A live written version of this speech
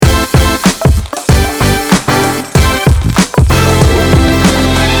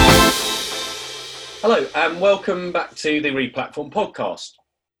and welcome back to the Replatform podcast.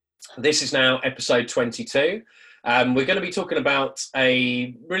 This is now episode 22. We're going to be talking about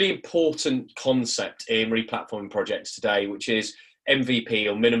a really important concept in replatforming projects today, which is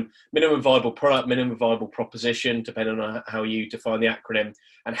MVP, or minimum viable product, minimum viable proposition, depending on how you define the acronym,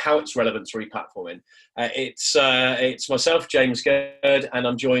 and how it's relevant to replatforming. It's myself, James Gerd, and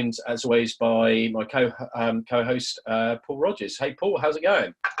I'm joined as always by my co-host Paul Rogers. Hey Paul, how's it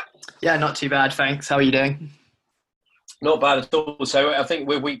going? Yeah, not too bad, thanks. How are you doing? Not bad at all. So I think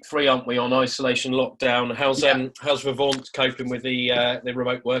we're week 3, aren't we, on isolation lockdown? How's Vivant coping with the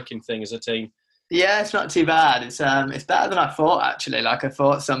remote working thing as a team? Yeah, it's not too bad. It's better than I thought, actually. Like, I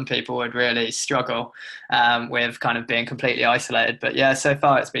thought some people would really struggle with kind of being completely isolated. But yeah, so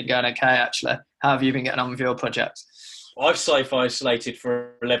far it's been going okay, actually. How have you been getting on with your projects? I've self-isolated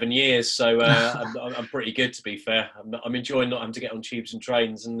for 11 years, so I'm pretty good, to be fair. I'm enjoying not having to get on tubes and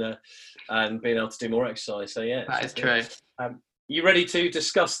trains and being able to do more exercise. So yeah, that is true. You ready to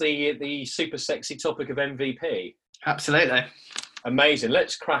discuss the super sexy topic of MVP? Absolutely. Amazing.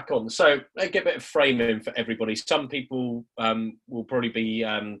 Let's crack on. So let's get a bit of framing for everybody. Some people will probably be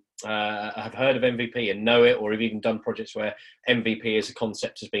have heard of MVP and know it, or have even done projects where MVP as a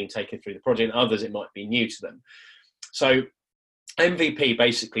concept has been taken through the project. And others, it might be new to them. So MVP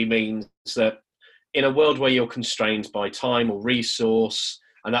basically means that in a world where you're constrained by time or resource,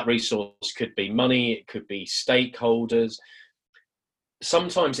 and that resource could be money, it could be stakeholders,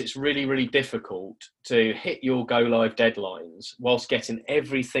 sometimes it's really, really difficult to hit your go live deadlines whilst getting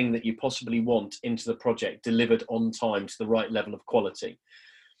everything that you possibly want into the project delivered on time to the right level of quality.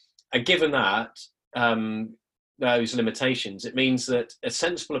 And given that, those limitations, it means that a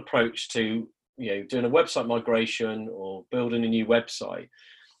sensible approach to doing a website migration or building a new website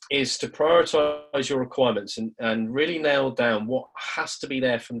is to prioritize your requirements and really nail down what has to be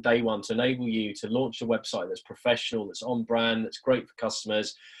there from day one to enable you to launch a website that's professional, that's on brand, that's great for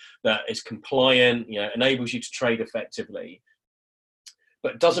customers, that is compliant, enables you to trade effectively.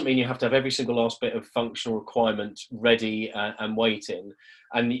 But it doesn't mean you have to have every single last bit of functional requirement ready and waiting,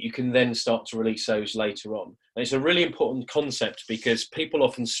 and you can then start to release those later on. And it's a really important concept because people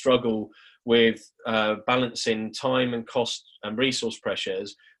often struggle with balancing time and cost and resource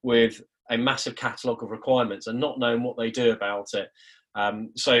pressures with a massive catalogue of requirements and not knowing what they do about it.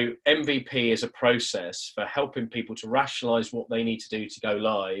 So MVP is a process for helping people to rationalise what they need to do to go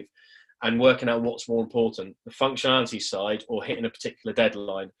live and working out what's more important, the functionality side or hitting a particular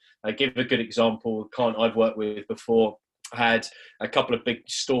deadline. I'll give a good example. A client I've worked with before had a couple of big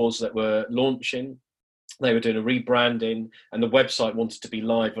stores that were launching. They were doing a rebranding and the website wanted to be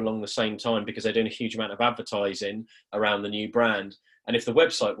live along the same time because they're doing a huge amount of advertising around the new brand. And if the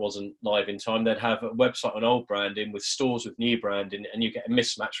website wasn't live in time, they'd have a website on old branding with stores with new branding, and you get a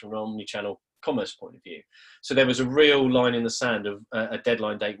mismatch from an omnichannel commerce point of view. So there was a real line in the sand of a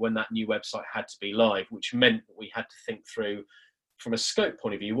deadline date when that new website had to be live, which meant that we had to think through from a scope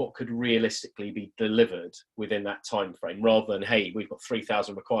point of view, what could realistically be delivered within that time frame, rather than, hey, we've got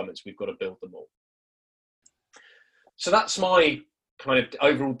 3,000 requirements, we've got to build them all. So that's my kind of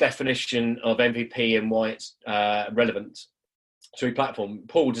overall definition of MVP and why it's relevant to a platform.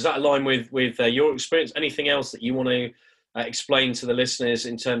 Paul, does that align with your experience? Anything else that you want to explain to the listeners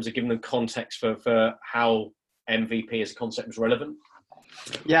in terms of giving them context for how MVP as a concept is relevant?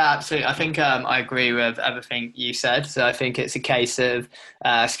 Yeah, absolutely. I think I agree with everything you said. So I think it's a case of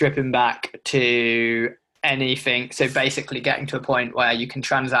stripping back to anything. So basically getting to a point where you can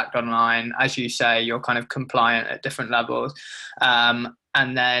transact online, as you say, you're kind of compliant at different levels.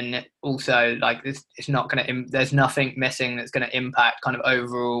 And then also, like, it's not going to, there's nothing missing that's going to impact kind of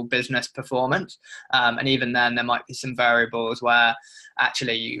overall business performance. And even then there might be some variables where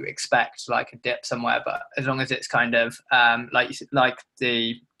actually you expect like a dip somewhere, but as long as it's kind of like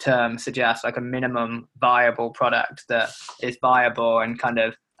the term suggests, like a minimum viable product that is viable and kind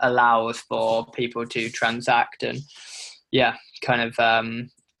of allows for people to transact and kind of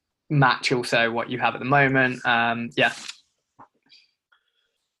match also what you have at the moment.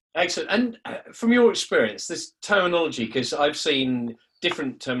 Excellent. And from your experience, this terminology, because I've seen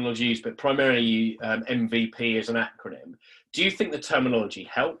different terminology used, but primarily MVP as an acronym. Do you think the terminology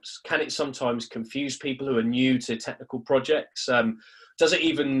helps? Can it sometimes confuse people who are new to technical projects? Does it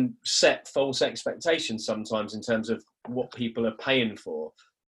even set false expectations sometimes in terms of what people are paying for?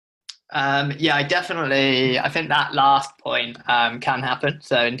 I think that last point can happen.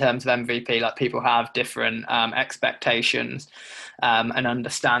 So in terms of MVP, like, people have different expectations and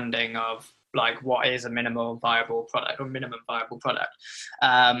understanding of like what is a minimal viable product or minimum viable product.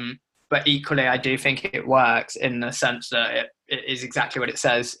 But equally, I do think it works in the sense that it is exactly what it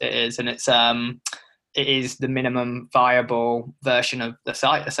says it is, and it's it is the minimum viable version of the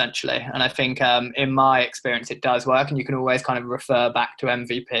site, essentially. And I think in my experience, it does work, and you can always kind of refer back to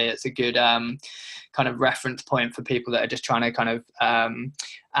MVP. It's a good kind of reference point for people that are just trying to kind of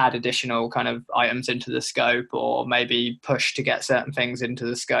add additional kind of items into the scope, or maybe push to get certain things into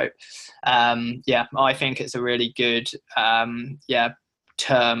the scope. I think it's a really good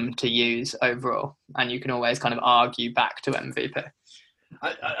term to use overall, and you can always kind of argue back to MVP.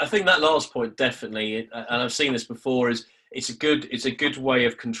 I think that last point definitely, and I've seen this before, is it's a good way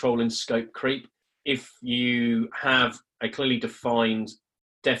of controlling scope creep. If you have a clearly defined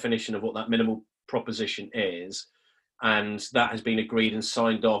definition of what that minimal proposition is, and that has been agreed and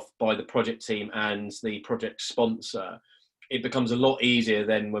signed off by the project team and the project sponsor, it becomes a lot easier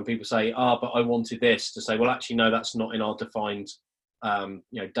then when people say, but I wanted this, to say, well, actually, no, that's not in our defined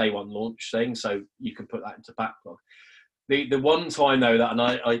day one launch thing, so you can put that into backlog. The one time though that, and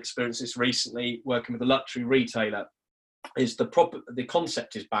I experienced this recently working with a luxury retailer, is the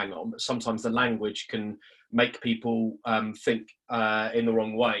concept is bang on, but sometimes the language can make people think in the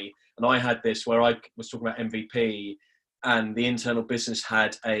wrong way. And I had this where I was talking about MVP, and the internal business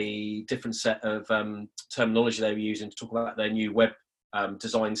had a different set of terminology they were using to talk about their new web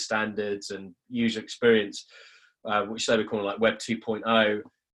design standards and user experience, which they were calling like Web 2.0.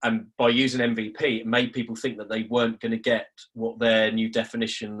 And by using MVP, it made people think that they weren't going to get what their new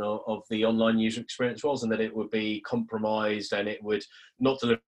definition of the online user experience was, and that it would be compromised and it would not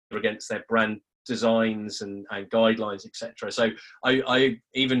deliver against their brand designs and guidelines, etc. So I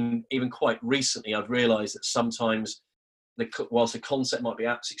even quite recently, I've realised that sometimes, whilst the concept might be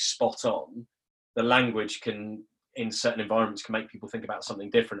absolutely spot on, the language can, in certain environments, can make people think about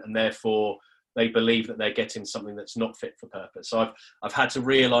something different, and therefore they believe that they're getting something that's not fit for purpose. So I've had to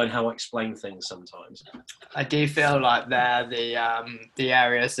realign how I explain things sometimes. I do feel like they're the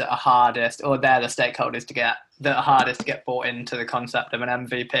areas that are hardest, or they're the stakeholders that are hardest to get bought into the concept of an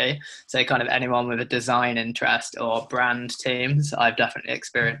MVP. So kind of anyone with a design interest or brand teams, I've definitely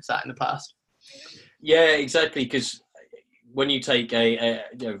experienced that in the past. Yeah, exactly. Because when you take a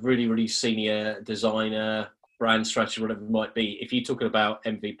really, really senior designer, brand strategy, whatever it might be, if you're talking about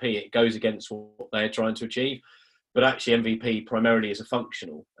MVP, it goes against what they're trying to achieve. But actually, MVP primarily is a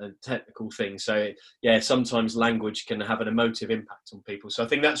functional and technical thing. So yeah, sometimes language can have an emotive impact on people. So I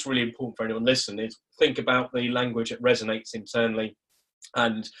think that's really important for anyone listening, is think about the language that resonates internally,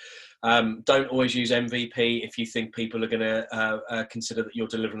 and don't always use MVP if you think people are going to consider that you're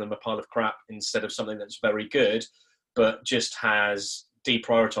delivering them a pile of crap instead of something that's very good, but just has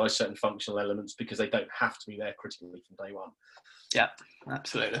deprioritize certain functional elements because they don't have to be there critically from day one. Yeah,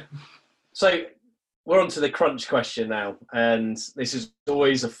 absolutely. So we're on to the crunch question now, and this is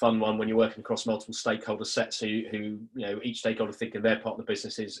always a fun one when you're working across multiple stakeholder sets who each stakeholder thinking their part of the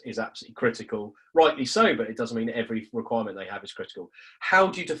business is absolutely critical, rightly so, but it doesn't mean every requirement they have is critical. How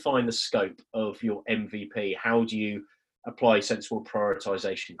do you define the scope of your MVP? How do you apply sensible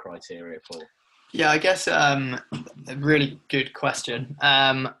prioritization criteria for? Yeah, I guess a really good question.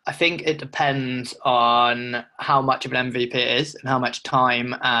 I think it depends on how much of an MVP it is and how much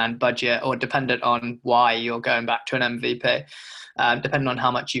time and budget, or dependent on why you're going back to an MVP, depending on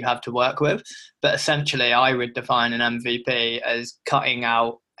how much you have to work with. But essentially, I would define an MVP as cutting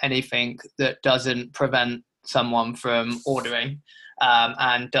out anything that doesn't prevent someone from ordering,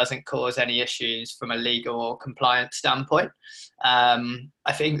 and doesn't cause any issues from a legal or compliance standpoint.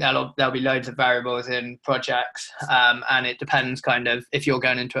 I think there'll be loads of variables in projects, and it depends kind of, if you're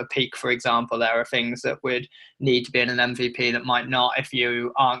going into a peak, for example, there are things that would need to be in an MVP that might not if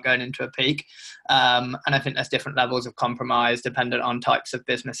you aren't going into a peak. And I think there's different levels of compromise dependent on types of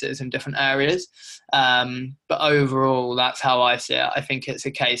businesses in different areas. But overall, that's how I see it. I think it's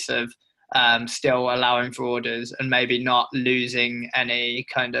a case of still allowing for orders and maybe not losing any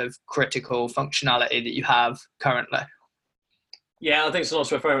kind of critical functionality that you have currently. Yeah, I think it's a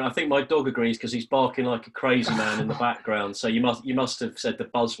nice reference. I think my dog agrees because he's barking like a crazy man in the background. So you must have said the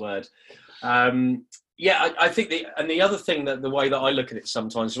buzzword. I think the other thing, that the way that I look at it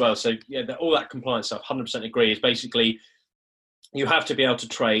sometimes as well. So yeah, all that compliance stuff, 100% agree. Is basically you have to be able to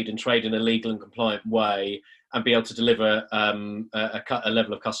trade in a legal and compliant way, and be able to deliver a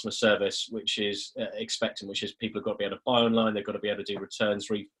level of customer service which is expected, which is people have got to be able to buy online, they've got to be able to do returns.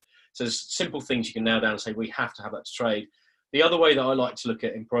 So there's simple things you can nail down and say, we have to have that to trade. The other way that I like to look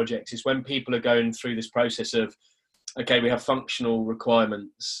at in projects is when people are going through this process of, okay, we have functional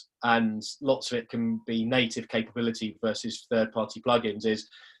requirements and lots of it can be native capability versus third-party plugins,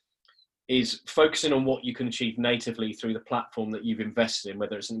 is focusing on what you can achieve natively through the platform that you've invested in,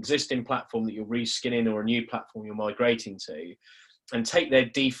 whether it's an existing platform that you're reskinning or a new platform you're migrating to, and take their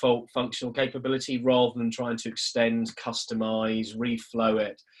default functional capability rather than trying to extend, customize, reflow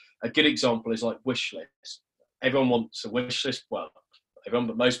it. A good example is like wish lists. Everyone wants a wish list. Well, everyone,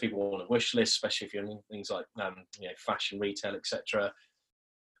 but most people want a wish list, especially if you're in things like fashion, retail, etc.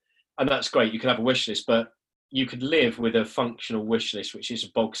 And that's great. You can have a wish list, but you could live with a functional wish list, which is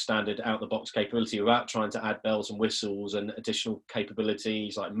a bog standard out the box capability, without trying to add bells and whistles and additional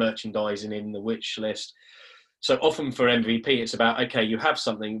capabilities like merchandising in the wish list. So often for MVP, it's about, okay, you have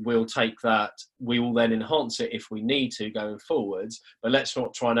something, we'll take that, we will then enhance it if we need to going forwards, but let's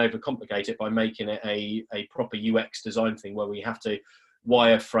not try and overcomplicate it by making it a proper UX design thing where we have to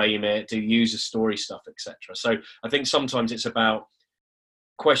wireframe it, do user story stuff, etc. So I think sometimes it's about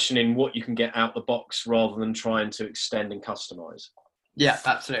questioning what you can get out the box rather than trying to extend and customize. Yeah,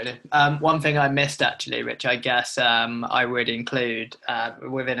 absolutely. One thing I missed actually, which I guess I would include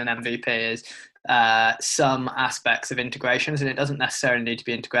within an MVP, is some aspects of integrations, and it doesn't necessarily need to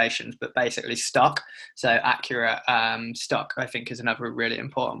be integrations, but basically stock. So accurate stock, I think, is another really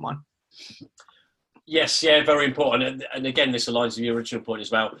important one. Yes, yeah, very important. And again, this aligns with the original point, is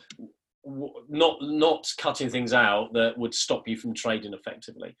about not cutting things out that would stop you from trading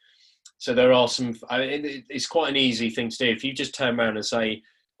effectively. So there are some, it's quite an easy thing to do. If you just turn around and say,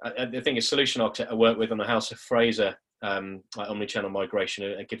 I think a solution architect I worked with on the House of Fraser, like omnichannel migration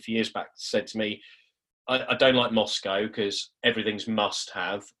a good few years back, said to me, I don't like Moscow because everything's must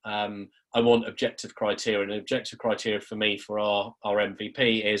have. I want objective criteria, and objective criteria for me for our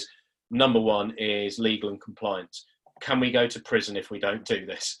MVP is, number one is legal and compliance. Can we go to prison if we don't do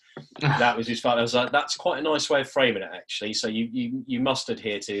this? That was his fact. I was like, that's quite a nice way of framing it, actually. So you must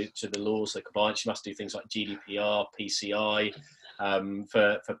adhere to the laws, the compliance. You must do things like GDPR, PCI,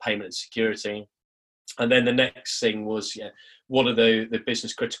 for payment and security. And then the next thing was, what are the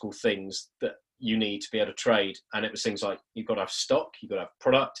business critical things that you need to be able to trade? And it was things like, you've got to have stock, you've got to have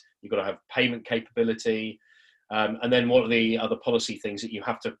product, you've got to have payment capability. And then what are the other policy things that you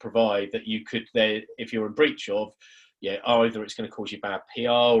have to provide that you could, if you're in breach of, either it's going to cause you bad PR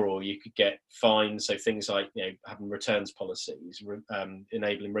or you could get fines. So things like, having returns policies,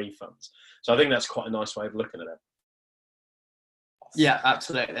 enabling refunds. So I think that's quite a nice way of looking at it. Yeah,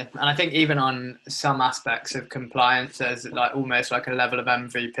 absolutely. And I think even on some aspects of compliance, there's almost like a level of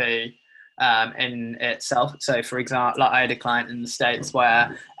MVP in itself. So for example, like I had a client in the States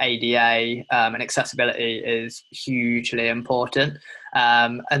where ADA and accessibility is hugely important.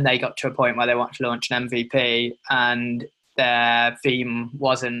 And they got to a point where they wanted to launch an MVP, and their theme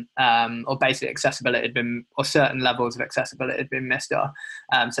wasn't, or basically accessibility had been, or certain levels of accessibility had been missed off.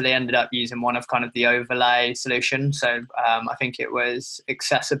 So they ended up using one of kind of the overlay solutions. So I think it was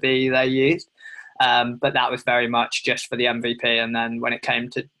Accessibility they used. But that was very much just for the MVP. And then when it came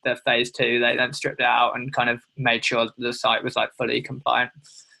to the phase 2, they then stripped it out and kind of made sure that the site was fully compliant.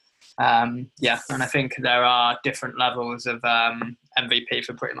 And I think there are different levels of MVP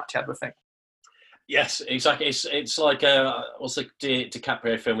for pretty much everything. Yes, exactly. It's like what's the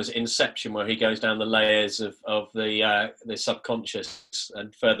DiCaprio film, was Inception, where he goes down the layers of the subconscious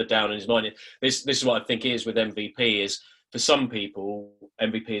and further down in his mind. This is what I think is with MVP is, for some people,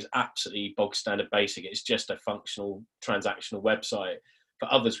 MVP is absolutely bog standard basic. It's just a functional transactional website.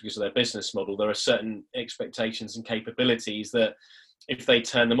 For others, because of their business model, there are certain expectations and capabilities that, if they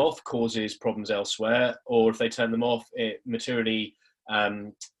turn them off, causes problems elsewhere, or if they turn them off, it materially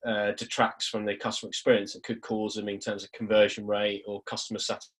detracts from the customer experience. It could cause them in terms of conversion rate or customer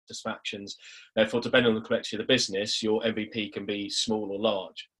satisfactions. Therefore, depending on the complexity of the business, your MVP can be small or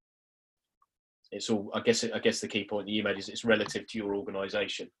large. It's all, I guess the key point that you made is it's relative to your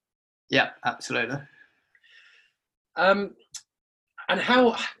organisation. Yeah, absolutely. And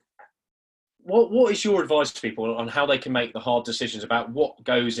what is your advice to people on how they can make the hard decisions about what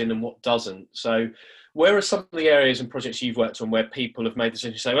goes in and what doesn't? So where are some of the areas and projects you've worked on where people have made the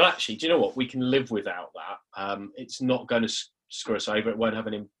decision to say, well, actually, do you know what? We can live without that. It's not going to screw us over. It won't have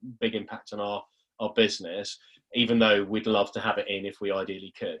any big impact on our business, even though we'd love to have it in if we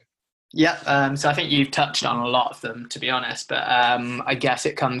ideally could. Yeah, so I think you've touched on a lot of them, to be honest, but I guess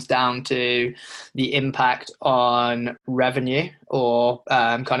it comes down to the impact on revenue or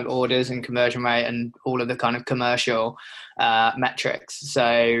kind of orders and conversion rate and all of the kind of commercial metrics.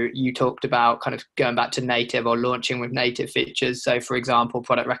 So you talked about kind of going back to native or launching with native features. So for example,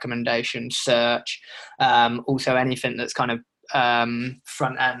 product recommendation, search, also anything that's kind of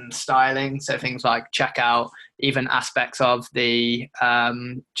front end styling, so things like checkout, even aspects of the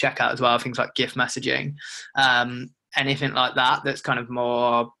checkout as well, things like GIF messaging, anything like that that's kind of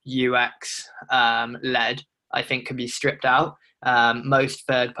more UX led, I think can be stripped out. Most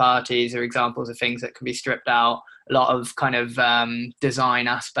third parties are examples of things that can be stripped out. A lot of kind of design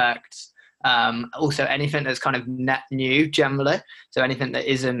aspects. Also, anything that's kind of net new generally. So anything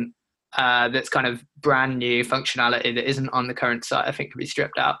that isn't that's kind of brand new functionality that isn't on the current site, I think can be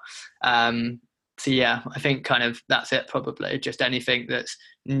stripped out. So yeah, I think kind of that's it probably. Just anything that's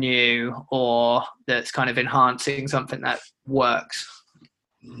new or that's kind of enhancing something that works.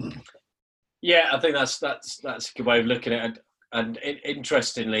 Yeah, I think that's a good way of looking at it. And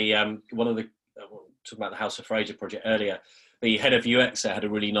interestingly, one of the talking about the House of Fraser project earlier, the head of UX there had a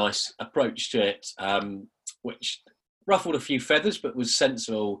really nice approach to it, which ruffled a few feathers, but was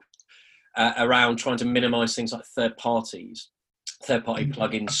sensible around trying to minimise things like third-party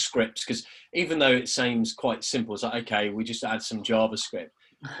plugin scripts. Because even though it seems quite simple, it's like, okay, we just add some JavaScript.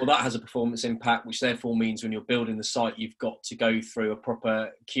 Well, that has a performance impact, which therefore means when you're building the site, you've got to go through a proper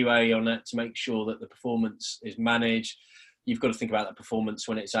QA on it to make sure that the performance is managed. You've got to think about that performance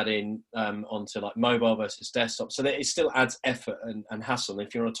when it's adding onto like mobile versus desktop. So that it still adds effort and hassle. And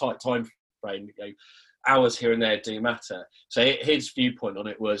if you're on a tight time frame, hours here and there do matter. So his viewpoint on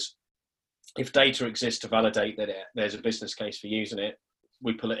it was, if data exists to validate that there's a business case for using it,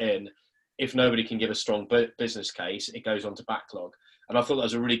 we pull it in. If nobody can give a strong business case, it goes on to backlog. And I thought that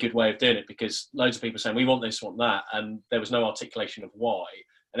was a really good way of doing it, because loads of people saying, we want this, want that, and there was no articulation of why,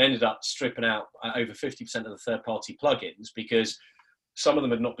 and ended up stripping out over 50% of the third-party plugins because some of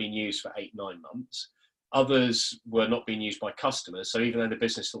them had not been used for 8-9 months. Others were not being used by customers. So even though the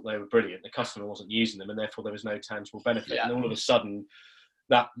business thought they were brilliant, the customer wasn't using them, and therefore there was no tangible benefit. Yeah. And all of a sudden,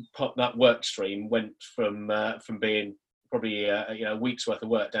 that work stream went from being probably a week's worth of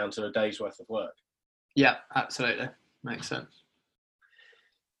work down to a day's worth of work. Yeah, absolutely. Makes sense.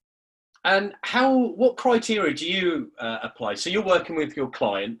 And what criteria do you apply? So you're working with your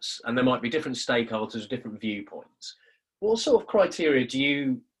clients, and there might be different stakeholders, different viewpoints. What sort of criteria do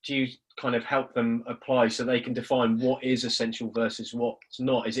you kind of help them apply so they can define what is essential versus what's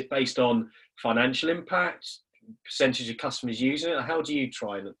not? Is it based on financial impact, percentage of customers using it? How do you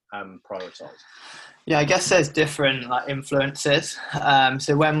try and prioritize? Yeah, I guess there's different influences.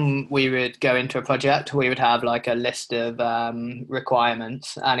 So when we would go into a project, we would have like a list of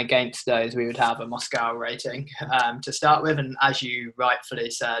requirements, and against those we would have a Moscow rating to start with. And as you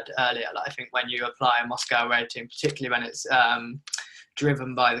rightfully said earlier, I think when you apply a Moscow rating, particularly when it's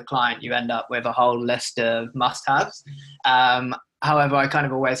driven by the client, you end up with a whole list of must-haves. However, I kind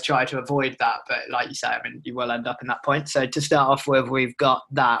of always try to avoid that, but like you say, I mean, you will end up in that point. So to start off with, we've got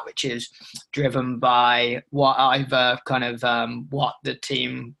that, which is driven by what the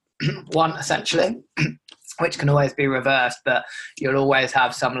team want, essentially, which can always be reversed, but you'll always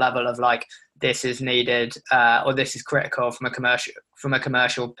have some level of like, this is needed, or this is critical from a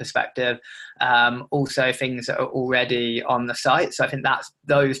commercial perspective. Also things that are already on the site. So I think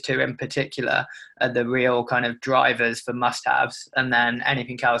those two in particular are the real kind of drivers for must-haves. And then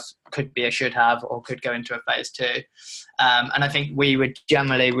anything else could be a should-have or could go into a phase 2. And I think we would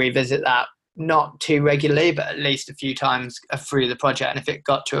generally revisit that not too regularly, but at least a few times through the project. And if it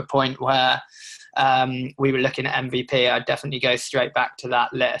got to a point where we were looking at MVP, I'd definitely go straight back to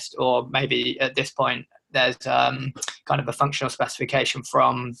that list. Or maybe at this point, there's kind of a functional specification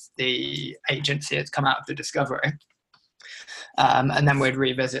from the agency that's come out of the discovery. And then we'd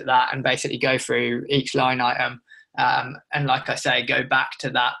revisit that and basically go through each line item. And like I say, go back to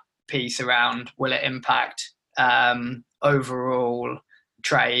that piece around, will it impact overall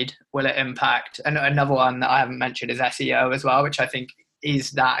trade? Will it impact? And another one that I haven't mentioned is SEO as well, which I think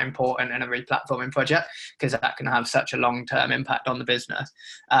is that important in a replatforming project, because that can have such a long-term impact on the business.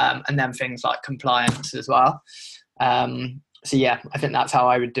 And then things like compliance as well. So yeah, I think that's how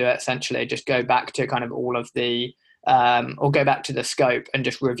I would do it, essentially. Just go back to kind of all of the, or go back to the scope and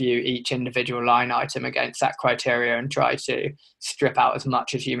just review each individual line item against that criteria and try to strip out as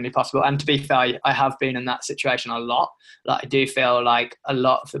much as humanly possible. And to be fair, I have been in that situation a lot. Like, I do feel like a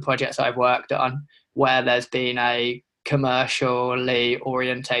lot of the projects I've worked on where there's been a commercially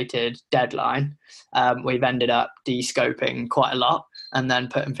orientated deadline, we've ended up de-scoping quite a lot and then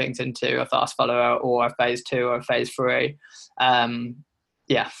putting things into a fast follower or a phase 2 or a phase 3.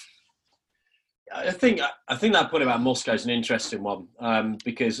 Yeah. I think that point about Moscow is an interesting one,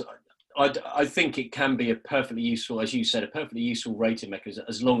 because I think it can be a perfectly useful, as you said, a perfectly useful rating mechanism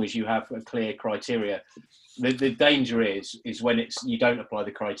as long as you have a clear criteria. The danger is when you don't apply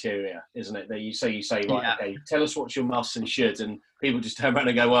the criteria, isn't it? That you say right, yeah. Okay, tell us what your musts and shoulds, and people just turn around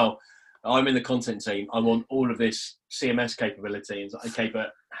and go, well, I'm in the content team, I want all of this CMS capability. And it's like, okay,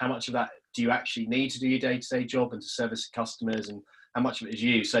 but how much of that do you actually need to do your day-to-day job and to service customers, and how much of it is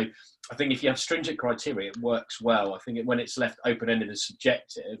you? So I think if you have stringent criteria, it works well. I think when it's left open-ended and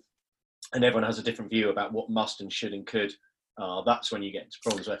subjective, and everyone has a different view about what must and should and could, that's when you get into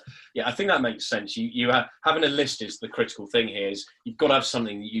problems. Where, yeah, I think that makes sense. Having a list is the critical thing here. Is you've got to have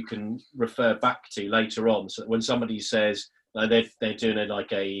something that you can refer back to later on. So that when somebody says they're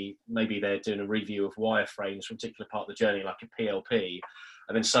doing maybe they're doing a review of wireframes from a particular part of the journey, like a PLP,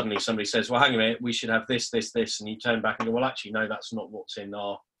 and then suddenly somebody says, "Well, hang on a minute, we should have this, and you turn back and go, "Well, actually, no, that's not what's in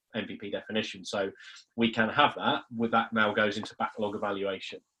our MVP definition." So we can have that. With that now goes into backlog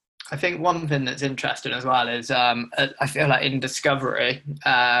evaluation. I think one thing that's interesting as well is I feel like in discovery,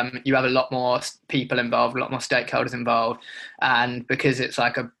 you have a lot more people involved, a lot more stakeholders involved. And because it's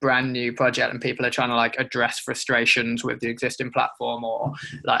like a brand new project and people are trying to like address frustrations with the existing platform or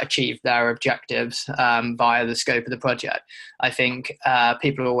like achieve their objectives via the scope of the project, I think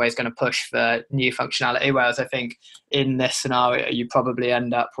people are always going to push for new functionality. Whereas I think in this scenario, you probably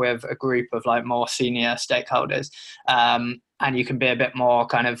end up with a group of like more senior stakeholders. And you can be a bit more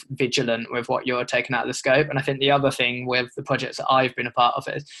kind of vigilant with what you're taking out of the scope. And I think the other thing with the projects that I've been a part of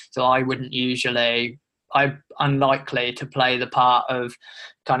is, so I'm unlikely to play the part of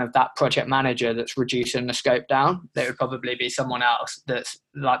kind of that project manager that's reducing the scope down. There would probably be someone else that's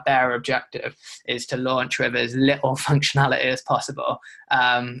like their objective is to launch with as little functionality as possible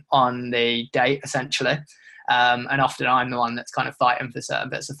on the date, essentially. And often I'm the one that's kind of fighting for certain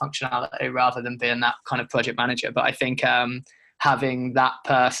bits of functionality rather than being that kind of project manager. But I think having that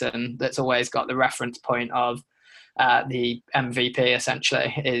person that's always got the reference point of the MVP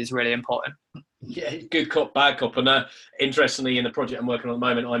essentially is really important. Yeah, good cop, bad cop. And interestingly, in the project I'm working on at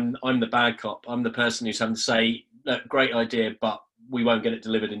the moment, I'm the bad cop. I'm the person who's having to say, great idea, but we won't get it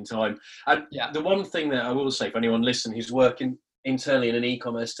delivered in time. And the one thing that I will say for anyone listening who's working internally in an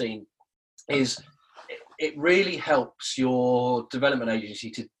e-commerce team is it really helps your development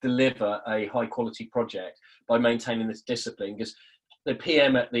agency to deliver a high quality project by maintaining this discipline, because the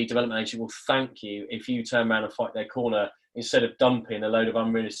PM at the development agency will thank you if you turn around and fight their corner instead of dumping a load of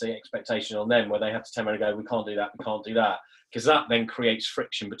unrealistic expectation on them where they have to turn around and go, we can't do that, because that then creates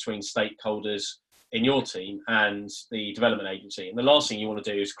friction between stakeholders in your team and the development agency. And the last thing you want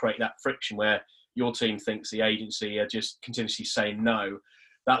to do is create that friction where your team thinks the agency are just continuously saying no.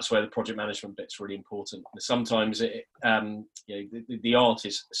 That's where the project management bit's really important. Sometimes the art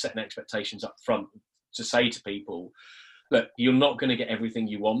is setting expectations up front to say to people, look, you're not going to get everything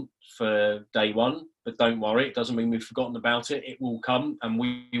you want for day one, but don't worry. It doesn't mean we've forgotten about it. It will come, and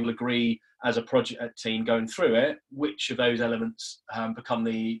we will agree as a project team going through it, which of those elements become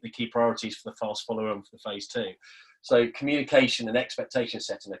the key priorities for the fast follower and for the phase two. So communication and expectation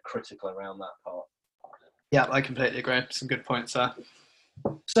setting are critical around that part. Yeah, I completely agree. Some good points there.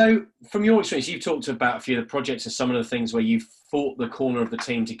 So from your experience, you've talked about a few of the projects and some of the things where you've fought the corner of the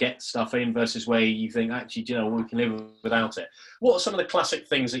team to get stuff in versus where you think, actually, we can live without it. What are some of the classic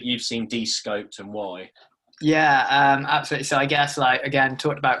things that you've seen de-scoped and why? Yeah, absolutely. So I guess, again,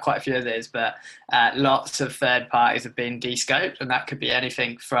 talked about quite a few of these, but lots of third parties have been de-scoped, and that could be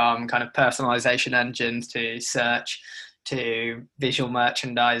anything from kind of personalization engines to search to visual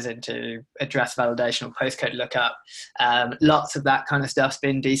merchandising to address validation or postcode lookup. Lots of that kind of stuff's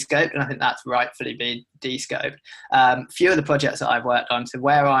been de-scoped, and I think that's rightfully been de-scoped. Few of the projects that I've worked on, so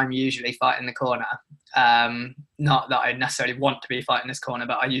where I'm usually fighting the corner, not that I necessarily want to be fighting this corner,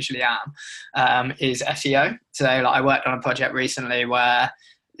 but I usually am, is SEO. So I worked on a project recently where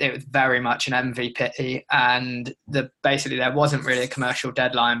it was very much an MVP, and basically there wasn't really a commercial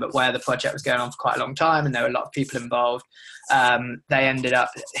deadline, but where the project was going on for quite a long time and there were a lot of people involved, they ended up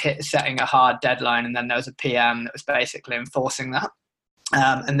setting a hard deadline, and then there was a PM that was basically enforcing that,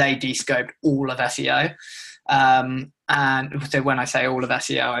 and they de-scoped all of SEO. And so when I say all of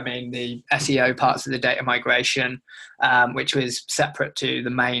SEO, I mean the SEO parts of the data migration, which was separate to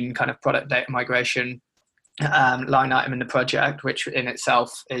the main kind of product data migration line item in the project, which in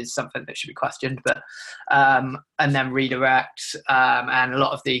itself is something that should be questioned, but and then redirects and a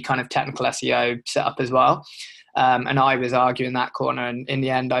lot of the kind of technical SEO setup as well. And I was arguing that corner, and in the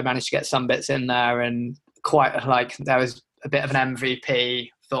end I managed to get some bits in there, and quite there was a bit of an MVP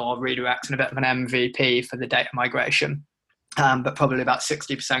for redirects and a bit of an MVP for the data migration. But probably about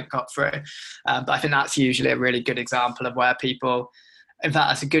 60% got through. But I think that's usually a really good example of where people, in fact,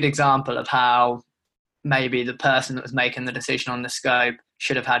 that's a good example of how maybe the person that was making the decision on the scope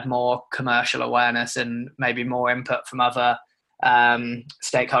should have had more commercial awareness and maybe more input from other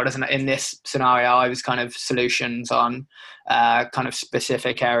stakeholders. And in this scenario, I was kind of solutions on kind of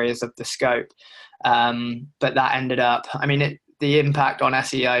specific areas of the scope. But that ended up, the impact on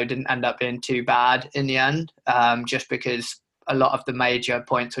SEO didn't end up being too bad in the end, just because a lot of the major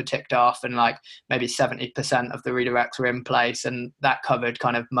points were ticked off, and like maybe 70% of the redirects were in place, and that covered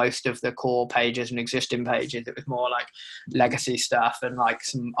kind of most of the core pages and existing pages. It was more like legacy stuff and like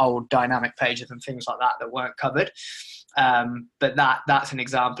some old dynamic pages and things like that weren't covered. But that's an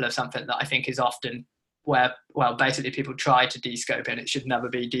example of something that I think is often where, well, basically people try to descope it. It should never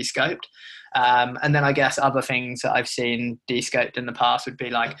be descoped. And then I guess other things that I've seen descoped in the past would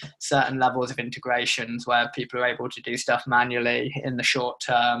be like certain levels of integrations where people are able to do stuff manually in the short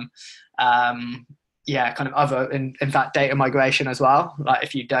term. Kind of other, in fact, data migration as well. Like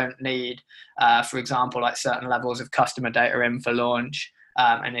if you don't need, for example, like certain levels of customer data in for launch,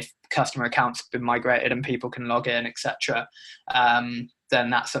 and if customer accounts have been migrated and people can log in, etc., then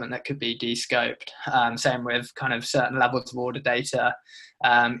that's something that could be descoped. Same with kind of certain levels of order data.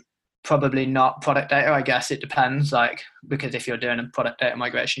 Probably not product data, I guess it depends, like, because if you're doing a product data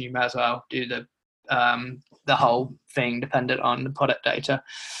migration, you may as well do the whole thing dependent on the product data.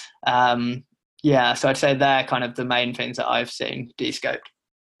 So I'd say they're kind of the main things that I've seen descoped.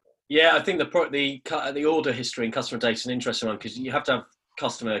 Yeah, I think the order history and customer data is an interesting one, because you have to have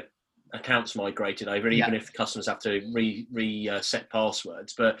customer accounts migrated over, even if the customers have to reset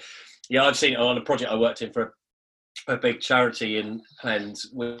passwords. But yeah, I've seen it on a project I worked in for a big charity, and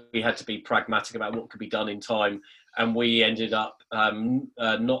we had to be pragmatic about what could be done in time, and we ended up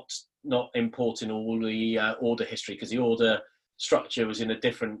not importing all the order history, because the order structure was in a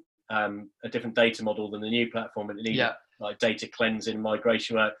different data model than the new platform, and it needed like data cleansing,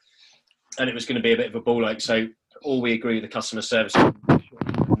 migration work, and it was going to be a bit of a ball ache. So all we agree with the customer service,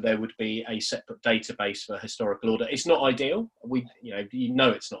 there would be a separate database for historical order. It's not ideal.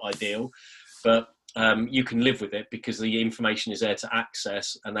 It's not ideal, but you can live with it because the information is there to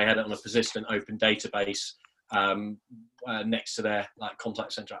access, and they had it on a persistent open database next to their like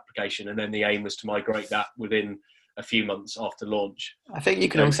contact center application. And then the aim was to migrate that within a few months after launch. I think you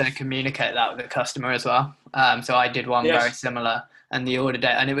can also communicate that with the customer as well. So I did one very similar, and the order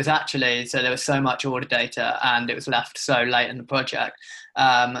data, and it was actually, so there was so much order data and it was left so late in the project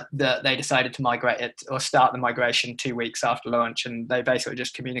that they decided to migrate it, or start the migration 2 weeks after launch. And they basically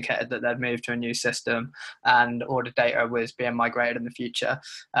just communicated that they'd moved to a new system and order data was being migrated in the future.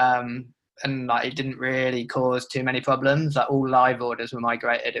 And like it didn't really cause too many problems. Like all live orders were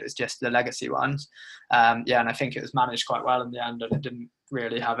migrated. It was just the legacy ones. And I think it was managed quite well in the end, and it didn't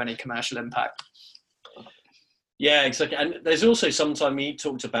really have any commercial impact. Yeah, exactly. And there's also sometimes, we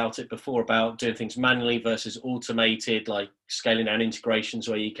talked about it before, about doing things manually versus automated, like scaling down integrations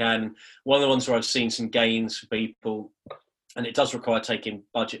where you can. One of the ones where I've seen some gains for people, and it does require taking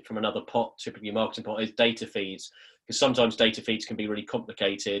budget from another pot, typically a marketing pot, is data feeds. Because sometimes data feeds can be really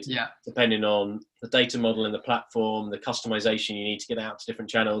complicated, depending on the data model in the platform, the customization you need to get out to different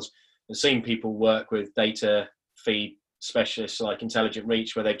channels. I've seen people work with data feed specialists like Intelligent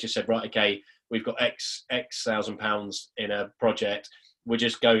Reach, where they've just said, right, okay, we've got X £1,000 in a project. We're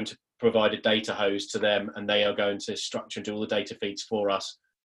just going to provide a data hose to them, and they are going to structure and do all the data feeds for us.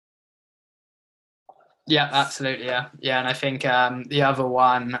 Yeah, absolutely. Yeah. And I think the other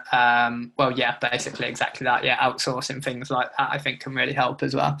one, basically exactly that. Yeah, outsourcing things like that, I think, can really help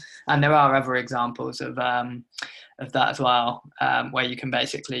as well. And there are other examples of that as well, where you can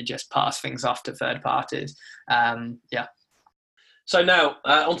basically just pass things off to third parties. So now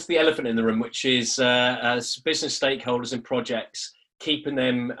onto the elephant in the room, which is as business stakeholders and projects, keeping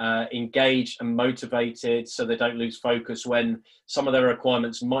them engaged and motivated so they don't lose focus when some of their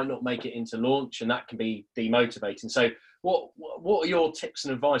requirements might not make it into launch, and that can be demotivating. So what are your tips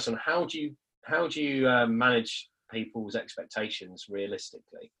and advice on how do you manage people's expectations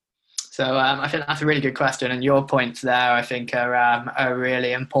realistically? So I think that's a really good question, and your points there I think are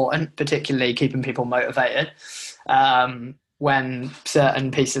really important, particularly keeping people motivated when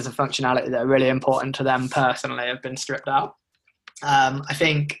certain pieces of functionality that are really important to them personally have been stripped out.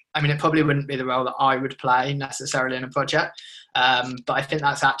 It probably wouldn't be the role that I would play necessarily in a project, but I think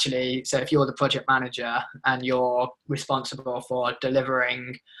that's actually, so if you're the project manager and you're responsible for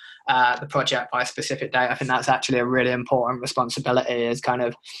delivering the project by a specific date, I think that's actually a really important responsibility, is kind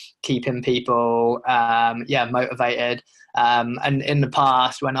of keeping people motivated. And in the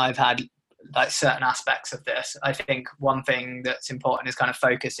past, when I've had like certain aspects of this, I think one thing that's important is kind of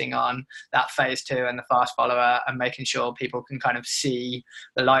focusing on that phase 2 and the fast follower, and making sure people can kind of see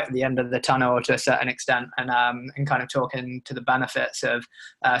the light at the end of the tunnel to a certain extent, and kind of talking to the benefits of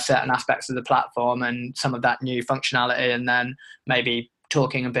certain aspects of the platform and some of that new functionality, and then maybe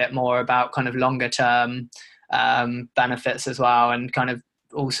talking a bit more about kind of longer term benefits as well, and kind of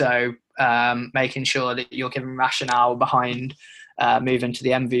also making sure that you're giving rationale behind move into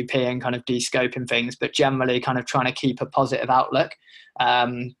the MVP and kind of de-scoping things, but generally kind of trying to keep a positive outlook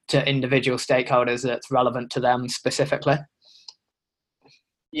to individual stakeholders that's relevant to them specifically.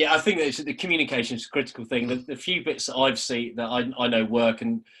 Yeah, I think that the communication is a critical thing. The few bits that I've seen that I know work,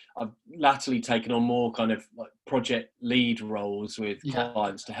 and I've latterly taken on more kind of like project lead roles with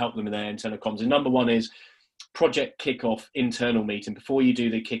clients to help them in their internal comms. And number one is project kickoff internal meeting. Before you do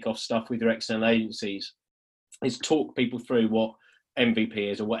the kickoff stuff with your external agencies, is talk people through what MVP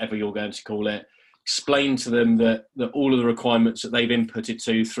is or whatever you're going to call it. Explain to them that all of the requirements that they've inputted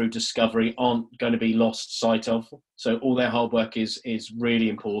to through discovery aren't going to be lost sight of. So all their hard work is really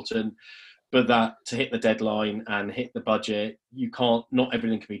important, but that to hit the deadline and hit the budget, not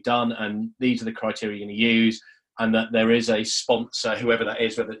everything can be done. And these are the criteria you're going to use, and that there is a sponsor, whoever that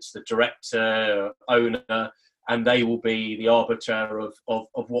is, whether it's the director, owner, and they will be the arbiter of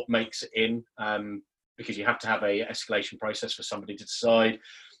what makes it in, because you have to have a escalation process for somebody to decide.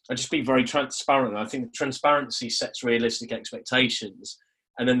 And just be very transparent. I think transparency sets realistic expectations.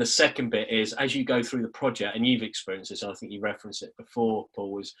 And then the second bit is, as you go through the project, and you've experienced this, and I think you referenced it before,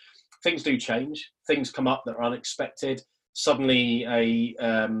 Paul, was things do change. Things come up that are unexpected. Suddenly,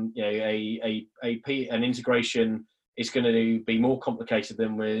 an integration is going to be more complicated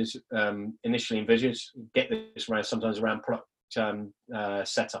than was initially envisaged. Get this around sometimes around product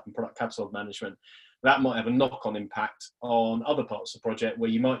setup and product catalog management. That might have a knock-on impact on other parts of the project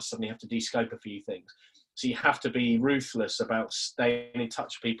where you might suddenly have to de-scope a few things. So you have to be ruthless about staying in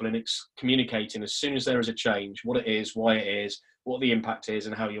touch with people and communicating as soon as there is a change, what it is, why it is, what the impact is,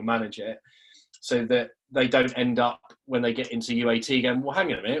 and how you'll manage it, so that they don't end up when they get into UAT going, well,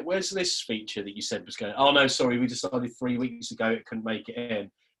 hang on a minute, where's this feature that you said was going? Oh, no, sorry, we decided 3 weeks ago it couldn't make it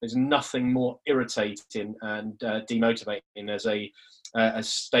in. There's nothing more irritating and demotivating as a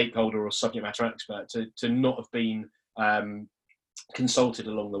stakeholder or subject matter expert to not have been consulted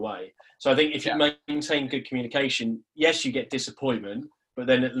along the way. So I think if you maintain good communication, yes, you get disappointment, but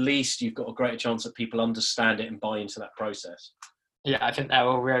then at least you've got a greater chance that people understand it and buy into that process. Yeah, I think they're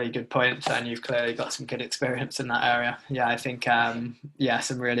all really good points, and you've clearly got some good experience in that area. Yeah, I think, some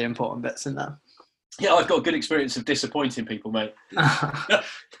really important bits in there. Yeah, I've got a good experience of disappointing people, mate.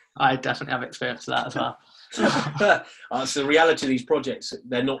 I definitely have experience of that as well. So the reality of these projects,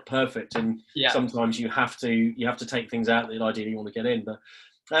 they're not perfect, and sometimes you have to take things out that ideally you want to get in. But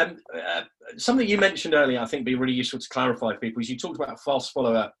something you mentioned earlier, I think, would be really useful to clarify for people, is you talked about fast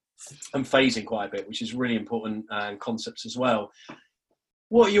follower and phasing quite a bit, which is really important concepts as well.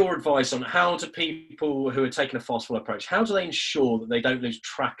 What are your advice on how do people who are taking a fast follow approach, how do they ensure that they don't lose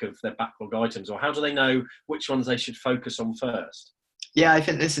track of their backlog items, or how do they know which ones they should focus on first? Yeah, I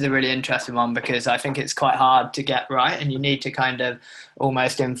think this is a really interesting one, because I think it's quite hard to get right, and you need to kind of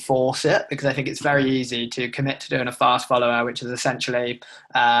almost enforce it, because I think it's very easy to commit to doing a fast follower, which is essentially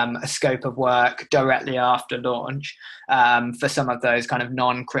a scope of work directly after launch for some of those kind of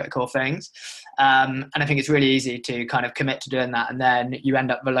non-critical things. And I think it's really easy to kind of commit to doing that, and then you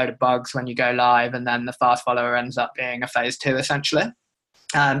end up with a load of bugs when you go live, and then the fast follower ends up being a phase 2 essentially.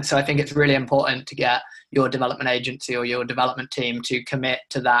 So I think it's really important to get your development agency or your development team to commit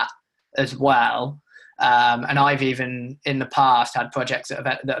to that as well. And I've even in the past had projects that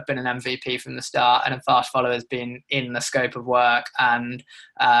have been an MVP from the start, and a fast follower has been in the scope of work and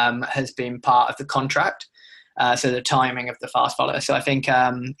has been part of the contract. So the timing of the fast follower. So I think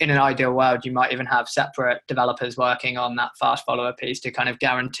in an ideal world, you might even have separate developers working on that fast follower piece to kind of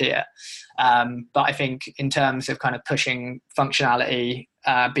guarantee it. But I think in terms of kind of pushing functionality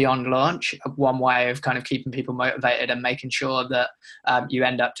beyond launch, one way of kind of keeping people motivated and making sure that you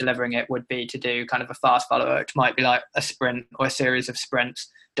end up delivering it would be to do kind of a fast follower, which might be like a sprint or a series of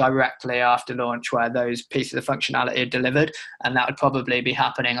sprints directly after launch where those pieces of functionality are delivered, and that would probably be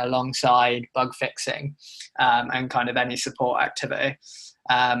happening alongside bug fixing and kind of any support activity.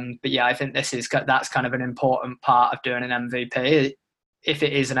 But yeah, I think that's kind of an important part of doing an MVP. If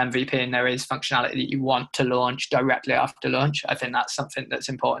it is an MVP and there is functionality that you want to launch directly after launch, I think that's something that's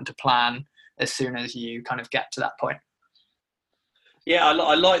important to plan as soon as you kind of get to that point. Yeah,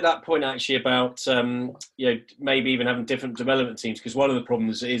 I like that point actually about maybe even having different development teams, because one of the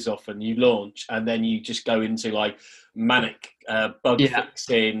problems is often you launch and then you just go into like manic bug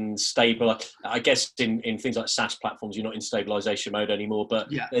fixing, stable. I guess in things like SaaS platforms, you're not in stabilization mode anymore, but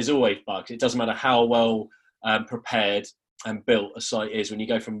there's always bugs. It doesn't matter how well prepared and built a site is. When you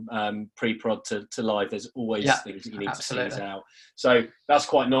go from pre-prod to live, there's always things that you need to tease out. So that's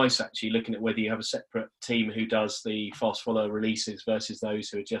quite nice actually, looking at whether you have a separate team who does the fast follow releases versus those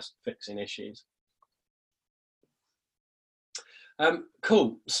who are just fixing issues.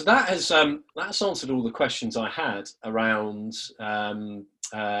 Cool. So that's answered all the questions I had around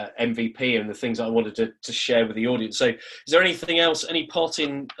MVP and the things I wanted to share with the audience. So, is there anything else, any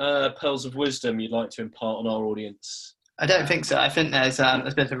parting pearls of wisdom you'd like to impart on our audience? I don't think so. I think there's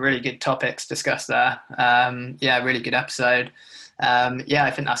been some really good topics discussed there. Yeah, really good episode. Yeah,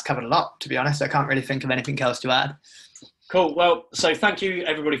 I think that's covered a lot, to be honest. I can't really think of anything else to add. Cool. Well, so thank you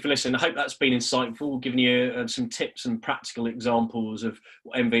everybody for listening. I hope that's been insightful, giving you some tips and practical examples of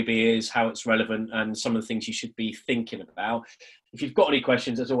what MVB is, how it's relevant, and some of the things you should be thinking about. If you've got any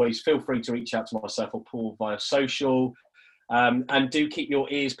questions, as always, feel free to reach out to myself or Paul via social. And do keep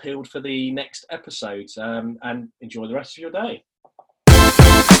your ears peeled for the next episodes, and enjoy the rest of your day.